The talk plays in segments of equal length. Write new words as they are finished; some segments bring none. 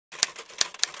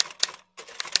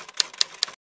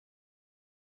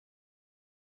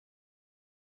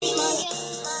The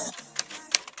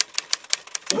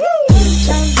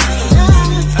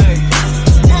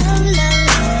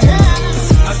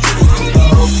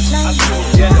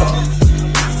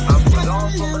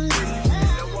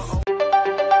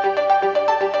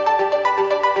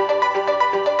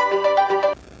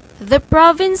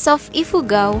province of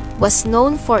Ifugao was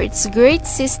known for its great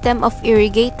system of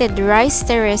irrigated rice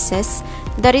terraces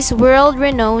that is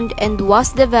world-renowned and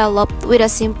was developed with a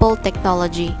simple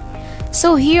technology.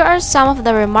 So here are some of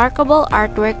the remarkable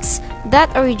artworks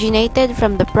that originated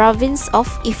from the province of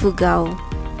Ifugao.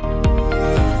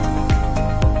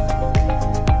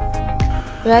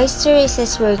 Rice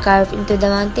terraces were carved into the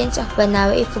mountains of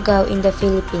Banaue Ifugao in the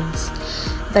Philippines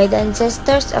by the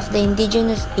ancestors of the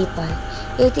indigenous people.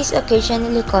 It is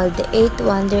occasionally called the eighth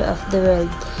wonder of the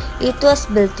world. It was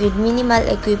built with minimal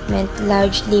equipment,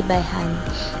 largely by hand.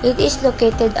 It is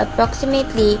located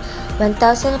approximately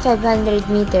 1,500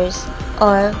 meters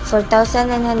or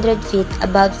 4,900 feet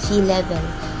above sea level,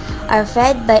 are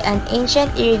fed by an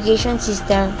ancient irrigation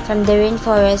system from the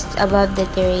rainforests above the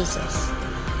terraces.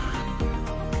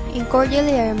 In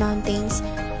Cordillera Mountains,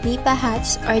 nipa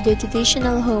huts are the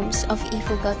traditional homes of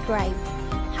Ifugao tribe.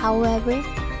 However,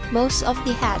 most of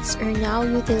the huts are now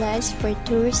utilized for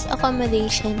tourist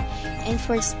accommodation and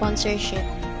for sponsorship.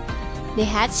 The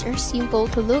huts are simple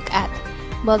to look at,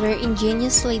 but are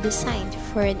ingeniously designed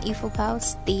for an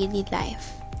Ifugao's daily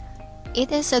life.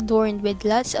 It is adorned with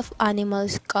lots of animal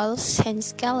skulls and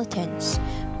skeletons,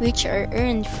 which are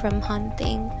earned from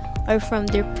hunting or from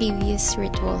their previous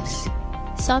rituals.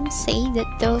 Some say that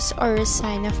those are a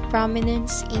sign of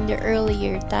prominence in the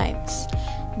earlier times.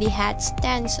 The hut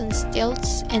stands on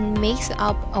stilts and makes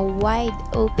up a wide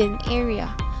open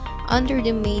area under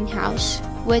the main house,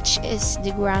 which is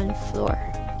the ground floor.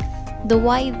 The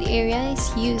wide area is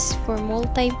used for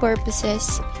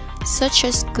multi-purposes such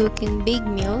as cooking big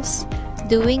meals,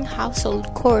 doing household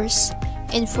chores,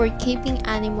 and for keeping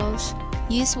animals,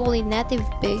 usually native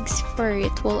pigs, for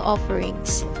ritual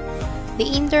offerings. The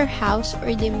indoor house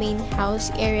or the main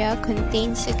house area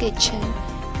contains a kitchen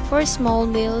for small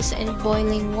meals and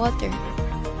boiling water.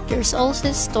 There's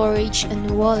also storage on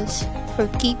the walls for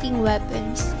keeping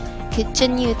weapons,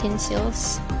 kitchen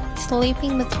utensils,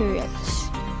 sleeping materials.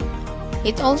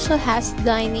 It also has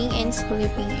dining and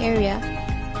sleeping area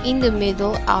in the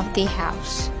middle of the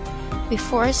house.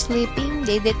 Before sleeping,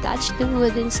 they detach the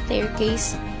wooden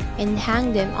staircase and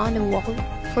hang them on the wall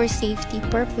for safety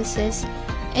purposes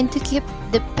and to keep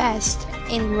the pests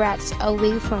and rats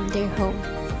away from their home.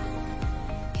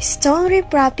 Stone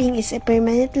ripraping is a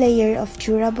permanent layer of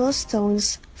durable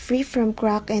stones free from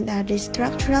crack and other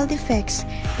structural defects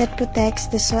that protects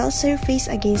the soil surface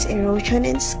against erosion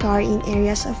and scar in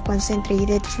areas of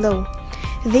concentrated flow.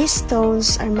 These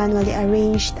stones are manually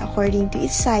arranged according to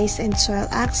its size and soil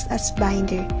acts as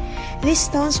binder. These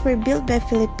stones were built by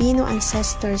Filipino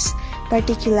ancestors,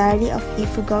 particularly of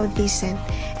Ifugao descent,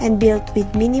 and built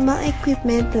with minimal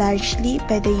equipment, largely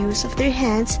by the use of their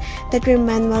hands that were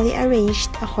manually arranged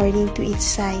according to its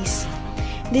size.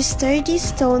 These sturdy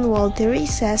stone-walled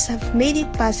terraces have made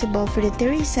it possible for the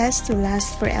terraces to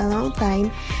last for a long time,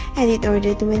 and in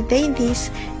order to maintain this,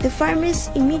 the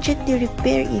farmers immediately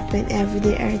repair it whenever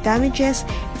there are damages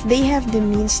if they have the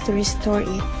means to restore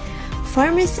it.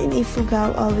 Farmers in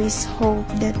Ifugao always hope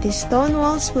that the stone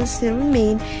walls will still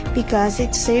remain because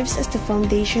it serves as the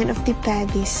foundation of the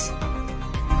paddies.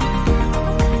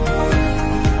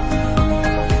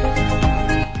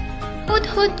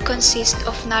 Hudhud consists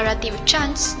of narrative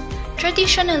chants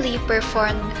traditionally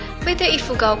performed by the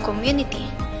Ifugao community,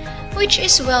 which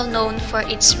is well known for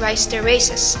its rice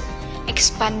terraces,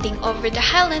 expanding over the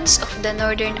highlands of the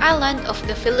northern island of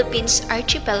the Philippines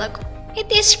archipelago. It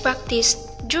is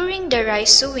practiced during the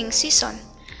rice sowing season,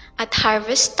 at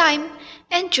harvest time,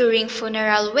 and during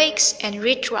funeral wakes and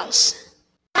rituals.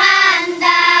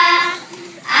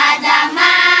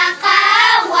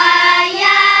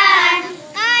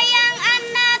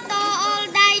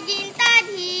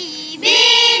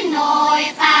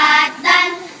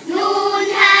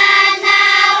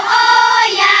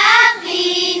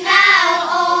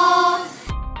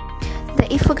 The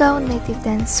Ifugao native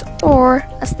dance, or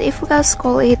as the Ifugaos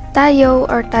call it, tayo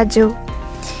or tajo.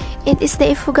 It is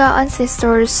the Ifugao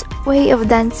ancestors' way of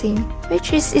dancing,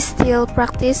 which is still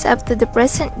practiced up to the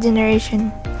present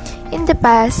generation. In the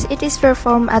past, it is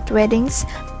performed at weddings,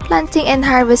 planting and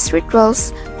harvest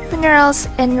rituals, funerals,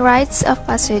 and rites of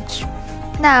passage.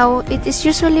 Now, it is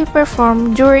usually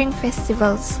performed during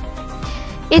festivals.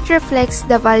 It reflects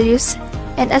the values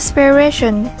and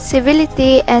aspiration,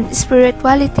 civility, and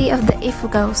spirituality of the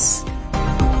Ifugaos.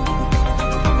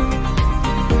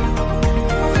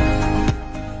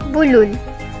 Bulul,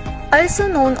 also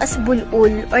known as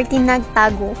bulul or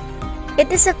tinagtago. It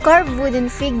is a carved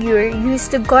wooden figure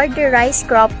used to guard the rice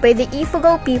crop by the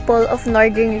Ifugao people of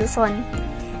northern Luzon.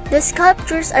 The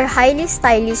sculptures are highly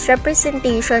stylish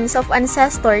representations of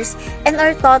ancestors and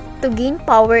are thought to gain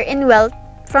power and wealth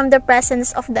from the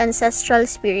presence of the ancestral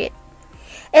spirit.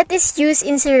 It is used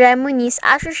in ceremonies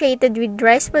associated with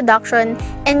rice production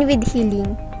and with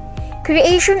healing.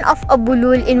 Creation of a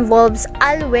bulul involves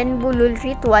alwen bulul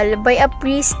ritual by a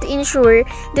priest to ensure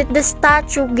that the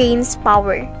statue gains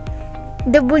power.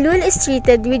 The bulul is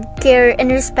treated with care and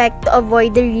respect to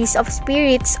avoid the risk of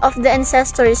spirits of the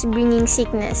ancestors bringing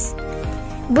sickness.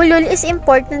 Bulul is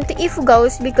important to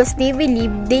Ifugaos because they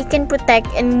believe they can protect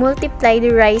and multiply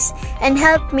the rice and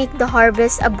help make the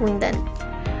harvest abundant.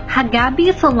 Hagabi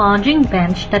is a lounging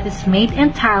bench that is made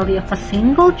entirely of a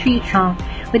single tree trunk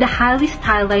with a highly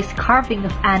stylized carving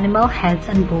of animal heads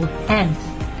on both ends.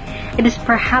 It is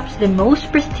perhaps the most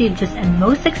prestigious and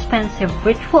most expensive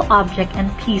ritual object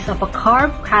and piece of a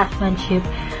carved craftsmanship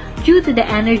due to the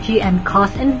energy and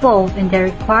cost involved in the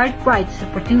required rites to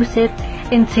produce it,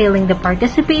 entailing the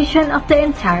participation of the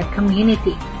entire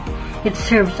community. It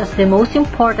serves as the most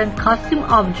important costume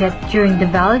object during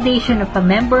the validation of a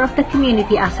member of the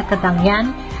community as a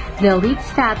katangyan, the elite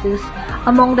status,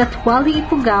 among the Tuwali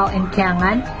Ifugao and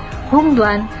Kiangan,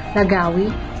 Hungduan,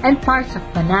 Lagawi, and parts of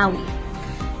Banaue.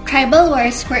 Tribal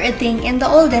wars were a thing in the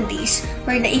olden days,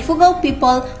 where the Ifugao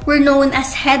people were known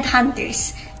as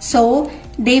headhunters. So,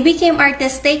 they became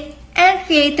artistic and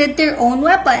created their own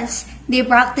weapons. They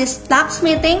practiced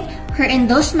blacksmithing, wherein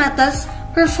those metals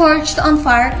were forged on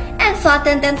fire and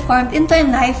flattened and formed into a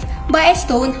knife by a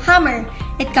stone hammer.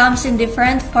 It comes in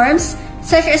different forms,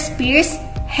 such as spears,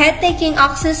 head-taking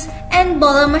axes, and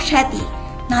bola machete.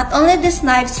 Not only these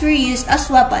knives were used as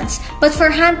weapons, but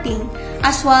for hunting,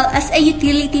 as well as a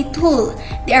utility tool.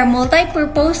 They are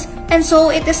multi-purpose, and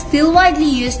so it is still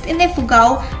widely used in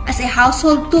Ifugao as a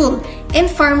household tool, in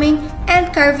farming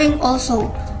and carving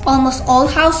also. Almost all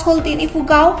household in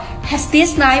Ifugao has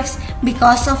these knives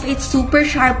because of its super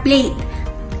sharp blade.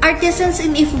 Artisans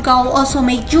in Ifugao also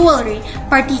make jewelry,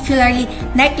 particularly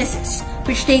necklaces,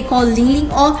 which they call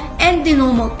lingling'o and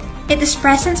dinumog. It is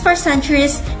present for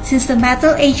centuries since the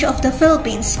Metal Age of the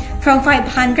Philippines, from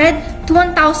 500 to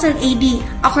 1000 AD,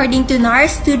 according to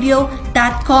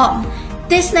narstudio.com.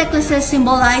 These necklaces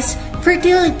symbolize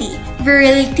fertility,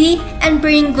 virility, and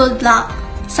bring good luck.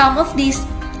 Some of these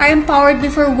are empowered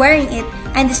before wearing it,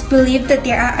 and it is believed that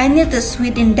there are anitas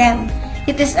within them.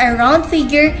 It is a round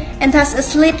figure and has a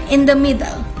slit in the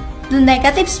middle. The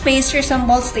negative space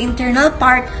resembles the internal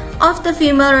part of the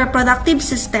female reproductive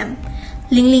system.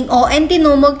 Lingling'o and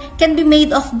dinumog can be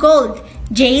made of gold,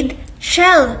 jade,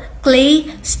 shell, clay,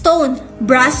 stone,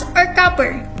 brass, or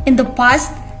copper. In the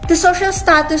past, the social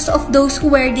status of those who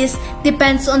wear this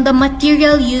depends on the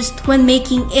material used when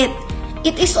making it.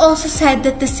 It is also said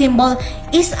that the symbol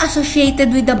is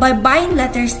associated with the Baybayin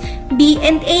letters B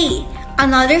and A.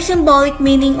 Another symbolic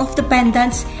meaning of the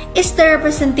pendants is the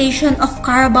representation of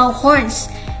carabao horns.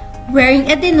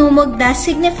 Wearing a dinumog thus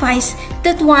signifies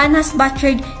that one has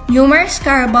butchered numerous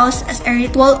carabaos as a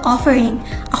ritual offering,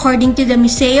 according to the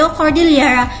Museo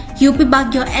Cordillera UP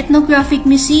Baguio Ethnographic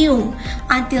Museum.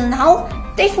 Until now,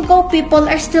 the Ifugao people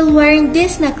are still wearing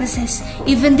these necklaces,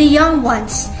 even the young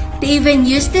ones. They even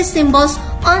use these symbols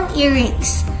on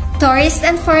earrings. Tourists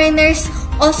and foreigners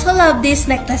also love these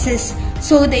necklaces,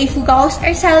 so the Ifugaos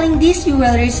are selling these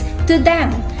jewelries to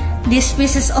them. These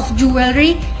pieces of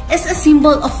jewelry is a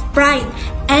symbol of pride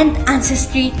and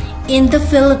ancestry in the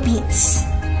Philippines.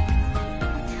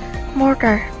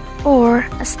 Mortar, or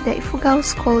as the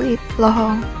Ifugaos call it,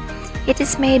 lohong. It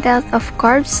is made out of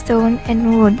carved stone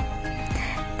and wood.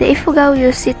 The Ifugao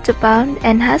used it to pound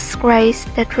and husk rice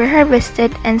that were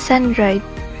harvested and sun-dried.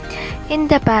 In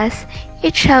the past,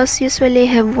 each house usually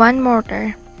have one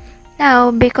mortar. Now,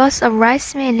 because of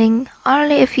rice milling,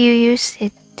 only a few use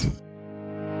it.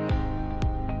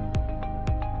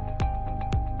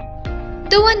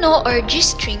 The wano or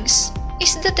G-strings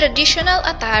is the traditional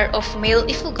attire of male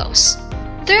Ifugaos.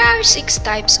 There are 6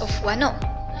 types of wano,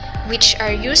 which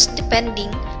are used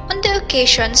depending on the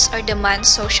occasions or the man's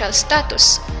social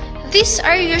status. These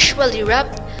are usually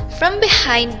wrapped from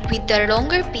behind with the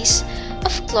longer piece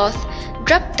of cloth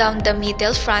dropped down the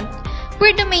middle front,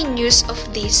 where the main use of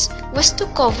this was to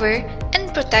cover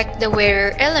and protect the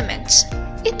wearer elements.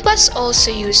 It was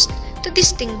also used to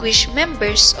distinguish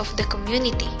members of the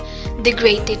community. The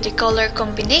greater the color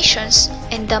combinations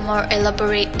and the more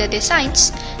elaborate the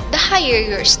designs, the higher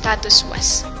your status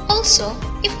was. Also,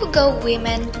 Ifugao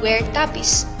women wear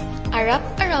tapis, a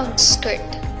wrap-around skirt.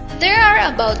 There are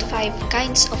about 5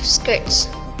 kinds of skirts.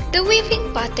 The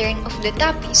weaving pattern of the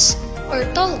tapis, or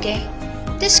tolge,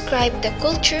 describe the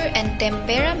culture and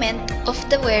temperament of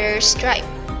the wearer's tribe.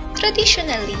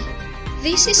 Traditionally,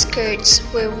 these skirts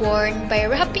were worn by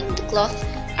wrapping the cloth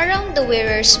around the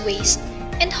wearer's waist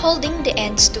and holding the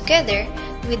ends together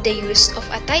with the use of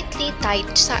a tightly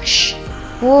tied sash.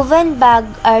 Woven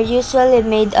bags are usually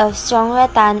made of strong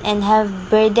rattan and have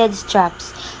braided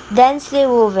straps. Densely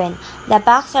woven, the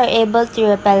packs are able to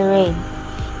repel rain,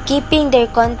 keeping their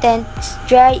contents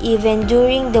dry even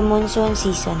during the monsoon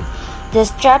season. The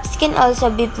straps can also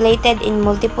be plaited in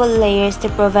multiple layers to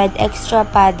provide extra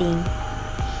padding,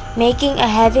 making a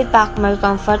heavy pack more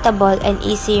comfortable and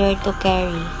easier to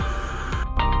carry.